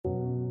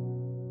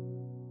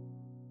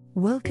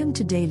Welcome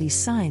to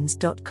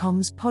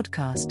dailysigns.com's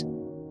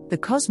podcast. The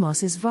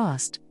cosmos is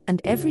vast,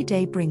 and every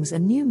day brings a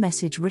new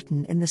message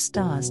written in the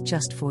stars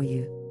just for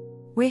you.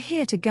 We're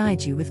here to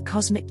guide you with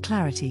cosmic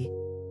clarity.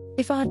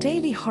 If our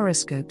daily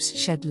horoscopes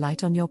shed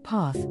light on your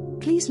path,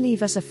 please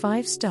leave us a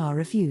 5-star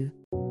review.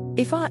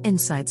 If our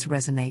insights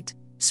resonate,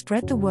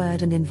 spread the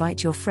word and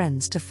invite your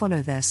friends to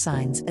follow their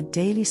signs at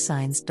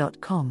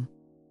dailysigns.com.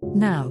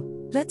 Now,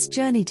 let's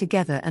journey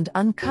together and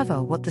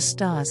uncover what the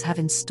stars have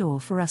in store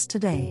for us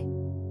today.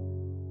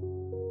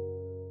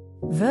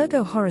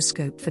 Virgo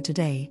horoscope for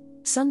today,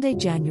 Sunday,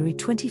 January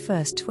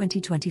 21,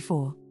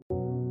 2024.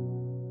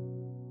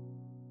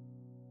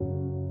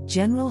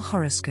 General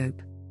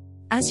horoscope.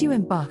 As you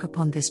embark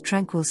upon this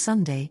tranquil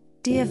Sunday,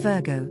 dear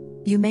Virgo,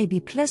 you may be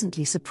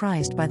pleasantly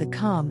surprised by the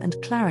calm and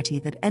clarity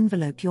that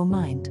envelope your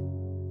mind.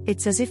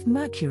 It's as if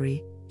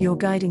Mercury, your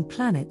guiding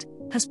planet,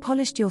 has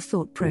polished your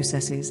thought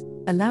processes,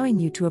 allowing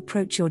you to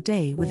approach your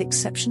day with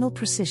exceptional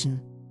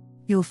precision.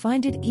 You'll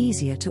find it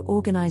easier to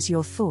organize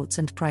your thoughts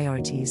and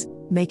priorities,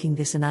 making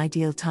this an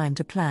ideal time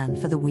to plan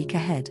for the week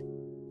ahead.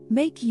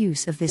 Make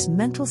use of this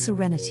mental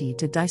serenity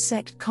to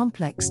dissect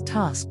complex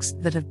tasks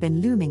that have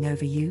been looming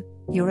over you.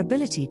 Your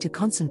ability to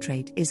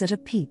concentrate is at a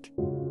peak.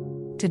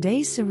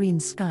 Today's serene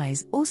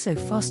skies also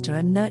foster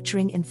a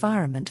nurturing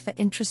environment for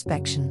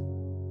introspection.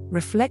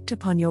 Reflect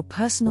upon your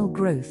personal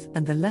growth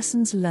and the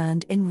lessons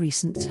learned in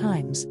recent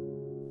times.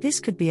 This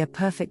could be a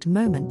perfect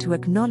moment to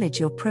acknowledge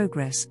your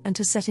progress and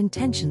to set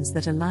intentions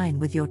that align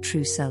with your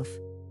true self.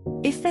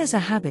 If there's a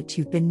habit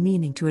you've been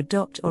meaning to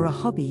adopt or a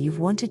hobby you've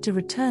wanted to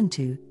return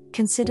to,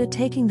 consider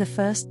taking the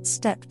first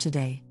step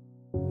today.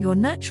 Your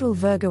natural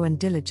Virgo and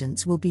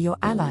diligence will be your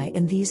ally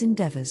in these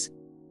endeavors.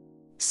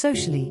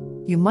 Socially,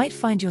 you might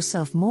find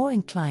yourself more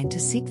inclined to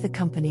seek the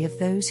company of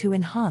those who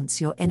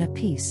enhance your inner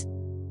peace.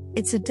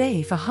 It's a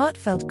day for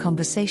heartfelt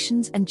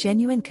conversations and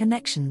genuine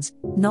connections,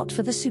 not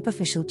for the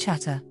superficial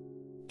chatter.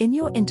 In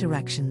your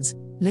interactions,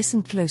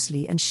 listen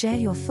closely and share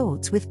your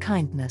thoughts with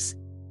kindness.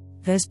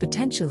 There's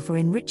potential for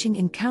enriching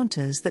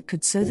encounters that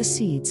could sow the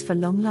seeds for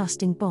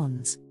long-lasting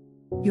bonds.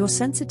 Your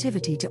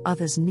sensitivity to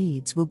others'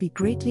 needs will be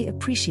greatly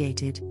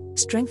appreciated,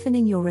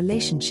 strengthening your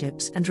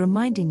relationships and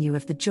reminding you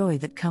of the joy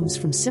that comes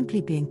from simply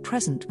being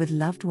present with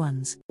loved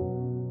ones.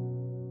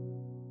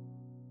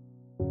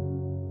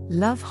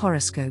 Love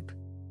horoscope.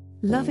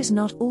 Love is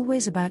not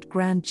always about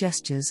grand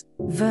gestures,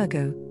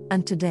 Virgo,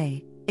 and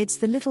today, it's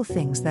the little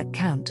things that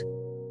count.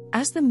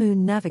 As the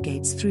moon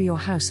navigates through your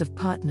house of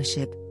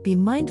partnership, be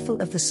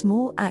mindful of the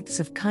small acts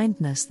of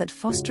kindness that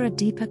foster a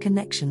deeper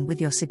connection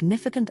with your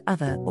significant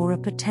other or a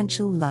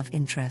potential love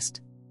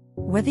interest.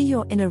 Whether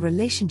you're in a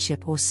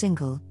relationship or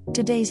single,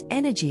 today's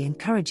energy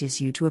encourages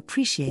you to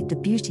appreciate the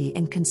beauty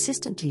in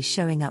consistently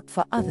showing up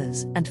for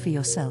others and for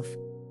yourself.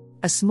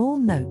 A small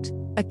note,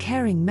 a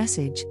caring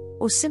message,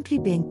 or simply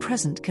being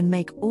present can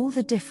make all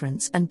the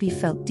difference and be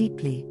felt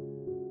deeply.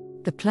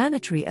 The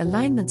planetary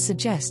alignment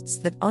suggests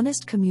that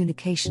honest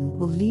communication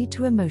will lead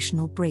to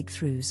emotional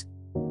breakthroughs.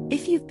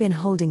 If you've been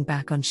holding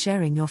back on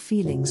sharing your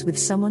feelings with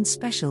someone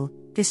special,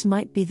 this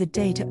might be the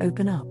day to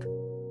open up.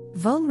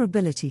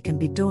 Vulnerability can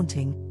be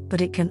daunting,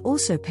 but it can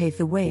also pave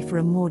the way for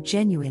a more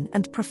genuine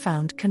and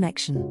profound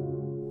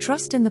connection.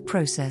 Trust in the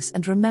process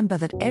and remember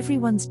that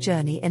everyone's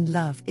journey in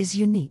love is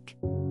unique.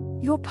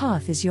 Your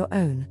path is your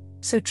own,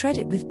 so tread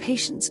it with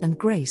patience and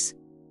grace.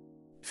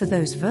 For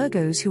those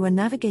Virgos who are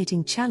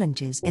navigating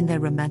challenges in their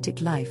romantic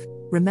life,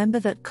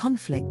 remember that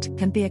conflict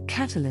can be a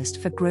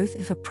catalyst for growth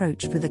if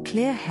approached with a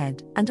clear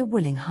head and a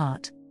willing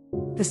heart.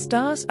 The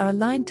stars are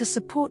aligned to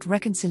support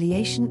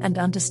reconciliation and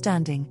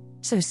understanding,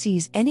 so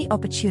seize any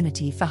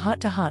opportunity for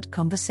heart-to-heart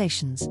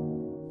conversations.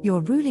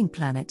 Your ruling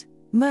planet,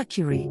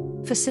 Mercury,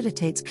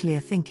 facilitates clear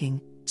thinking,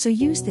 so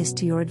use this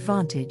to your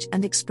advantage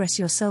and express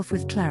yourself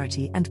with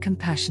clarity and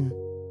compassion.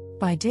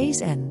 By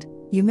day's end,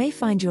 you may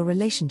find your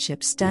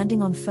relationships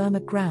standing on firmer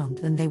ground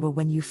than they were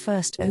when you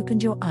first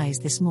opened your eyes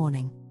this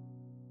morning.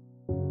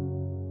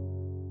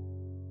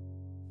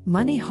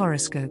 Money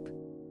horoscope.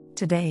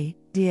 Today,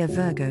 dear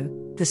Virgo,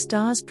 the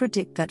stars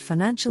predict that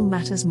financial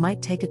matters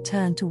might take a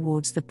turn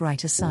towards the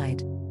brighter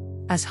side.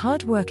 As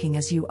hardworking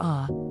as you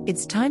are,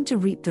 it's time to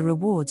reap the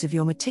rewards of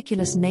your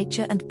meticulous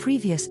nature and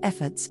previous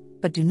efforts,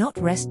 but do not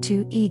rest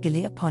too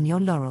eagerly upon your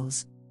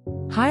laurels.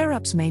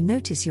 Higher-ups may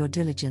notice your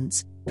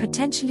diligence,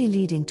 potentially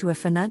leading to a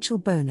financial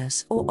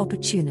bonus or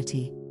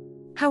opportunity.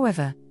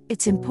 However,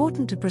 it's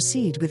important to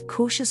proceed with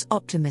cautious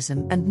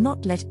optimism and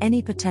not let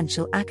any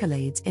potential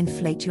accolades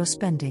inflate your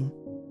spending.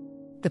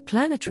 The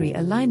planetary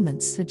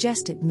alignments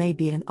suggest it may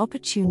be an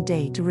opportune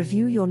day to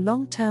review your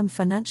long-term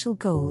financial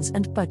goals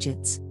and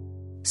budgets.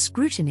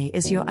 Scrutiny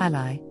is your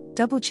ally.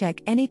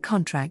 Double-check any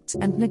contracts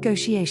and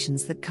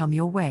negotiations that come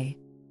your way.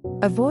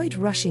 Avoid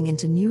rushing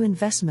into new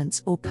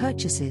investments or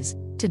purchases.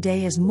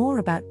 Today is more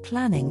about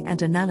planning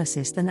and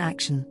analysis than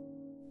action.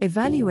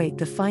 Evaluate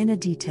the finer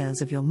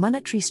details of your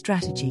monetary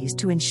strategies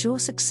to ensure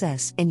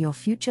success in your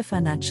future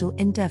financial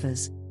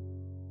endeavors.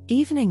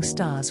 Evening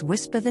stars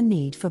whisper the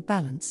need for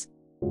balance.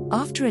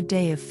 After a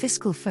day of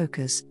fiscal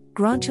focus,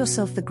 Grant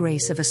yourself the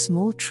grace of a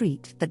small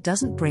treat that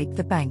doesn't break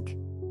the bank.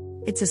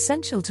 It's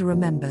essential to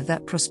remember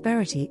that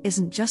prosperity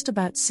isn't just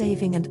about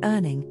saving and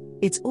earning,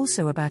 it's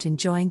also about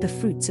enjoying the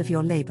fruits of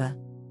your labor.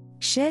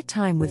 Share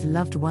time with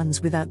loved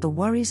ones without the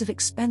worries of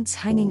expense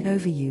hanging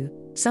over you.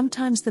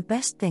 Sometimes the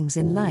best things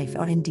in life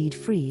are indeed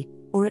free,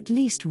 or at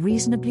least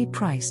reasonably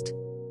priced.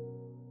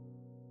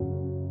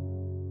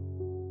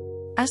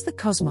 As the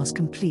cosmos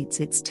completes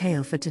its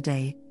tale for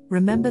today,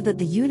 remember that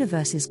the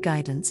universe's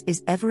guidance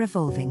is ever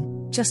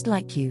evolving, just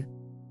like you.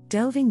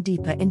 Delving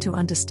deeper into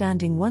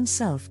understanding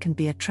oneself can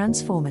be a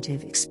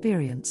transformative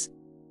experience.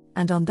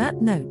 And on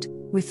that note,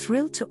 we're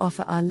thrilled to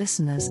offer our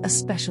listeners a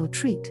special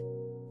treat.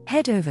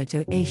 Head over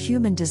to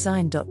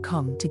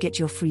ahumandesign.com to get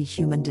your free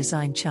human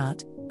design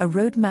chart, a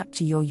roadmap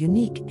to your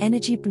unique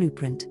energy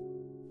blueprint.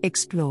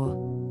 Explore,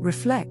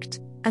 reflect,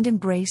 and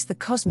embrace the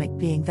cosmic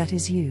being that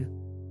is you.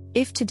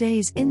 If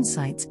today's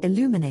insights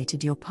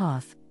illuminated your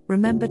path,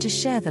 remember to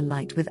share the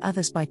light with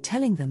others by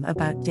telling them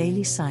about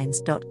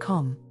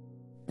dailysigns.com.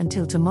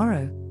 Until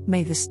tomorrow,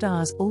 may the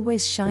stars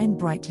always shine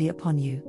brightly upon you.